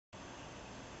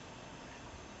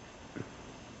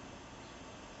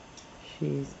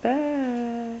She's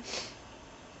back.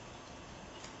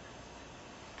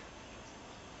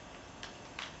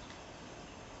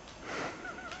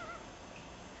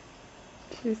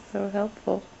 She's so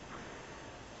helpful.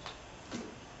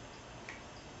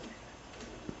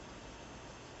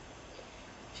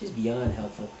 She's beyond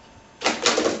helpful.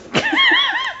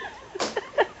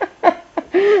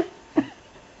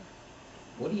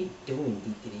 What are you doing,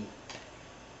 Dee?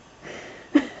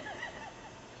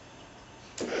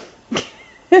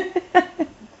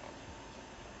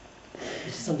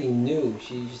 This is something new.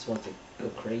 She just wants to go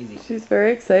crazy. She's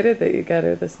very excited that you got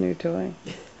her this new toy.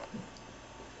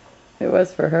 It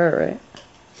was for her, right?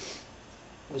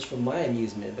 It was for my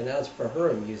amusement, but now it's for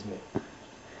her amusement.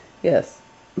 Yes,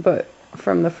 but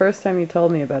from the first time you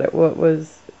told me about it, what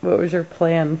was your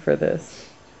plan for this?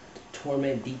 To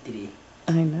torment Dee.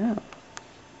 I know.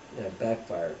 Yeah, it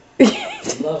backfired.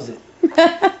 She loves it.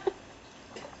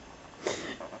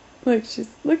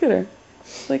 Look at her.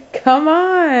 She's like, come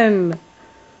on!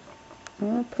 I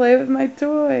want to play with my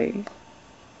toy.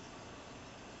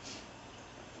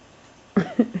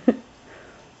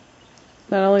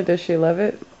 Not only does she love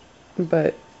it,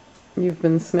 but you've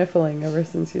been sniffling ever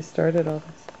since you started all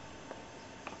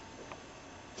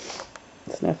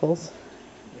this. Sniffles.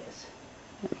 Yes.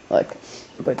 Look,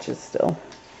 Butch is still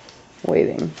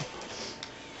waiting.